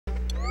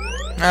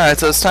Alright,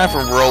 so it's time for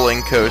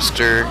Rolling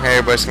Coaster. Hey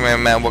everybody, it's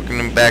commandermatt.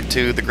 Welcome back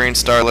to the Green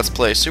Star Let's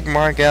Play Super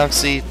Mario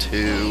Galaxy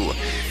 2.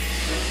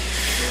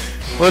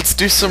 Let's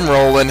do some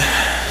rolling.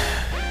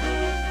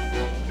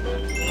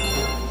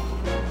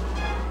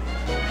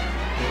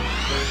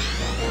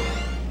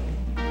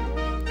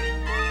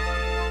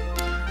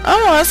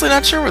 I'm honestly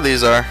not sure where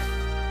these are.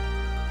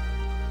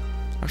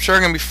 I'm sure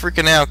I'm gonna be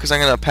freaking out because I'm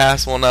gonna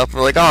pass one up and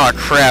be like, oh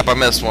crap, I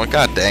missed one.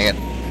 God dang it.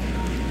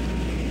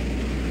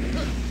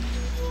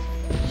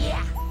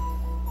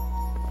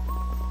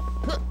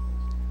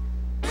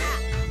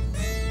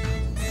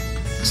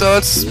 So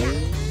let's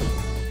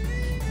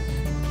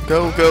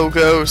go, go,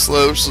 go,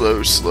 slow,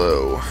 slow,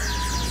 slow.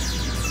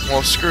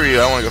 Well, screw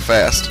you, I want to go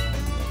fast.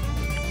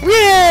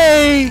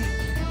 Yay!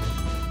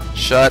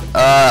 Shut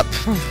up.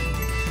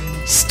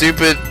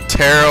 Stupid,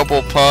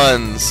 terrible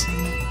puns.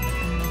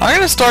 I'm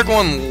gonna start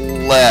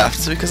going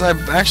left because I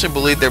actually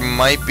believe there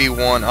might be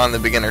one on the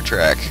beginner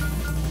track.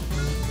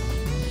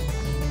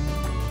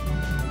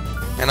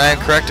 And I am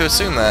correct to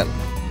assume that.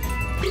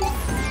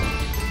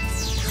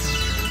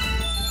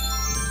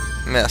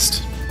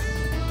 Missed.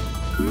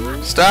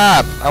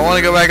 Stop! I want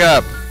to go back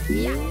up.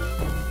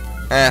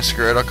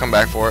 Screw it. I'll come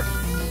back for it.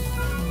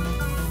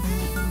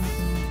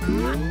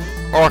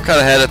 Or I'll cut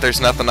ahead if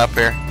there's nothing up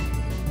here.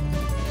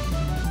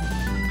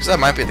 Because that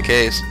might be the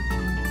case.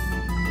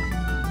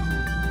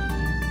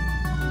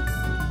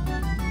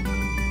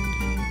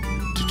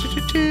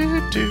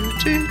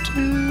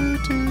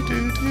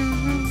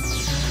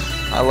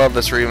 I love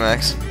this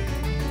remix.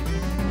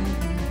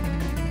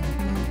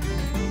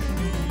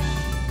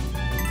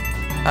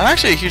 I'm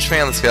actually a huge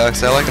fan of this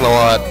galaxy. I like it a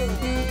lot.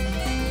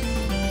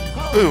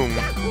 Boom.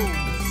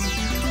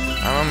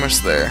 I'm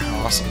almost there.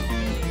 Awesome.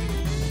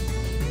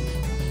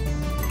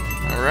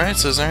 Alright,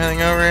 so is there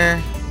anything over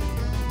here?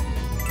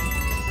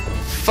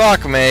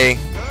 Fuck me.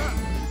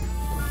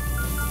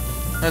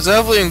 Let's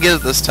hopefully we can get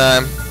it this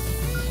time.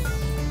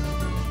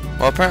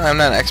 Well, apparently I'm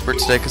not an expert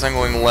today because I'm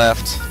going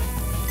left.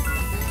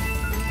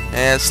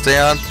 And stay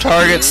on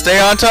target. Stay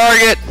on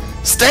target.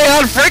 Stay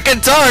on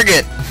freaking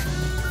target.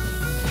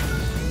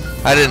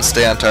 I didn't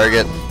stay on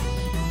target.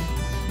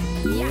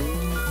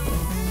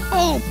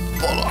 Oh,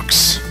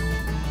 bollocks.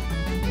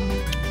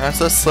 Alright,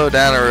 so let's slow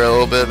down a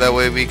little bit, that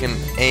way we can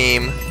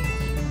aim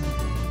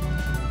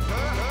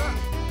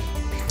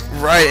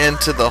right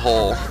into the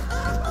hole.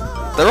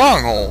 The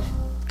wrong hole.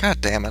 God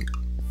damn it.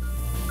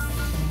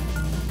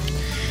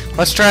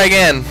 Let's try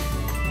again.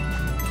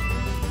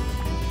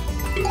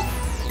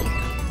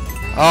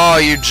 Oh,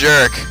 you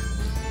jerk.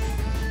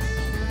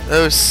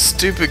 Those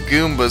stupid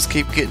Goombas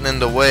keep getting in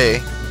the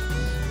way.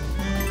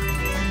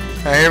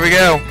 Alright, here we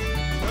go.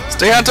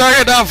 Stay on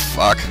target! Oh,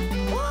 fuck.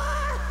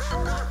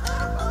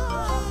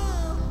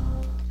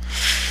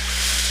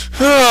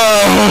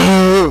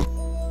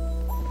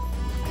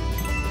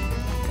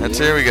 That's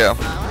here we go.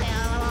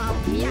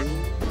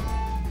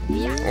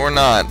 Or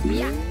not.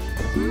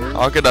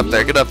 I'll get up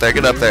there, get up there,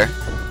 get up there.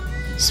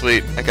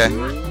 Sweet, okay.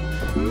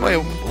 Wait,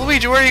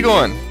 Luigi, where are you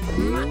going?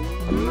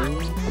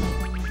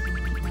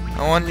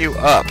 I want you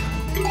up.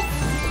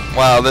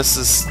 Wow, this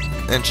is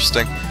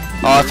interesting.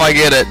 Oh, if I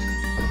get it.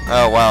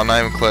 Oh wow, not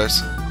even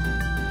close.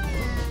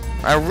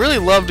 I really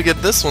love to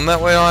get this one, that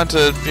way I don't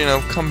have to, you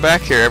know, come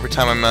back here every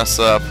time I mess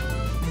up.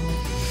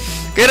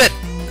 Get it!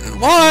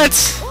 What?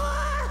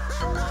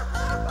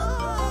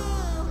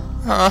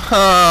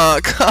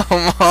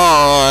 Come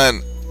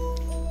on!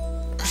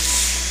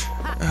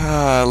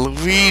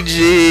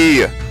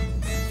 Luigi!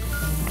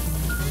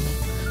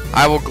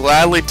 I will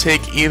gladly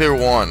take either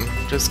one.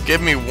 Just give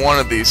me one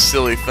of these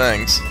silly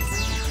things.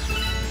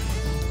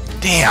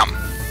 Damn!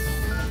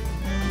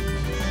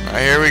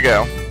 Alright, here we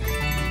go.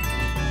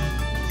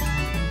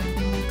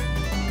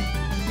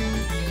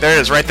 There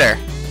it is, right there.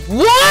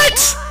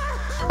 What?!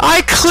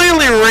 I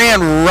clearly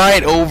ran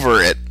right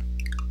over it.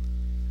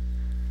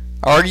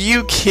 Are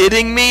you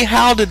kidding me?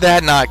 How did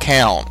that not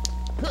count?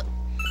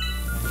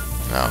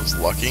 That was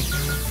lucky.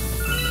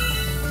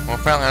 Well,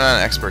 apparently I'm not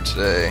an expert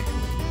today.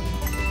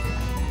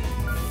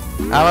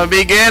 I'm a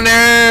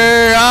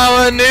beginner!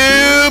 I'm a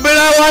noob and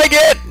I like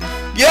it!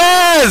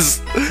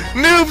 Yes!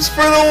 Noobs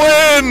for the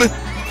win!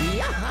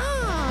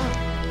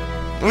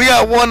 We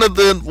got one of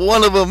them.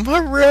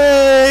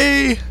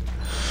 Hooray!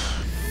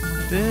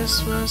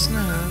 This was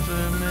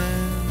never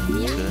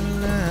meant to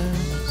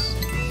last.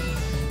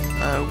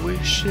 I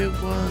wish it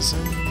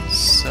wasn't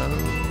so.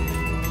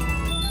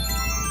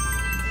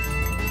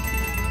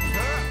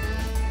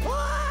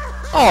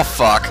 Oh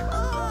fuck.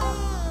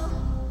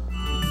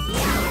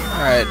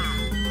 Alright.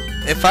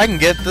 If I can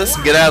get this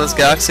and get out of this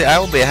galaxy, I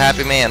will be a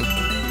happy man.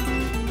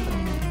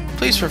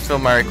 Please fulfill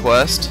my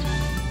request.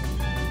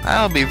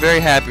 I'll be very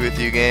happy with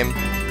you, game.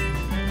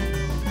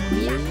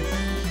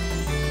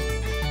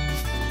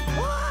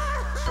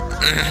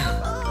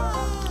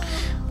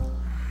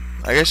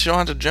 I guess you don't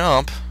have to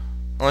jump.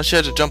 Unless you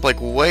have to jump like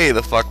way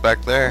the fuck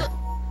back there.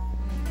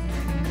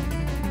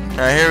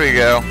 Alright, here we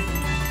go.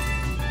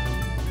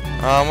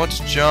 Let's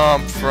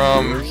jump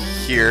from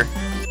here.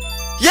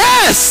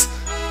 Yes!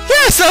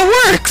 Yes, that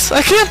works!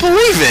 I can't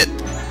believe it!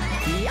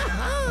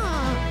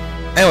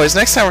 Anyways,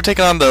 next time we're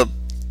taking on the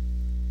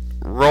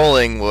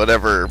rolling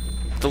whatever,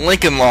 the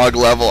Lincoln Log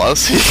level. I'll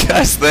see you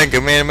guys think.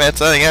 Commandermatt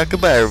signing out.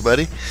 Goodbye,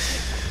 everybody.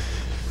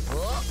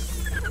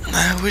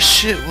 I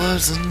wish it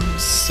wasn't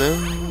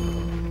so.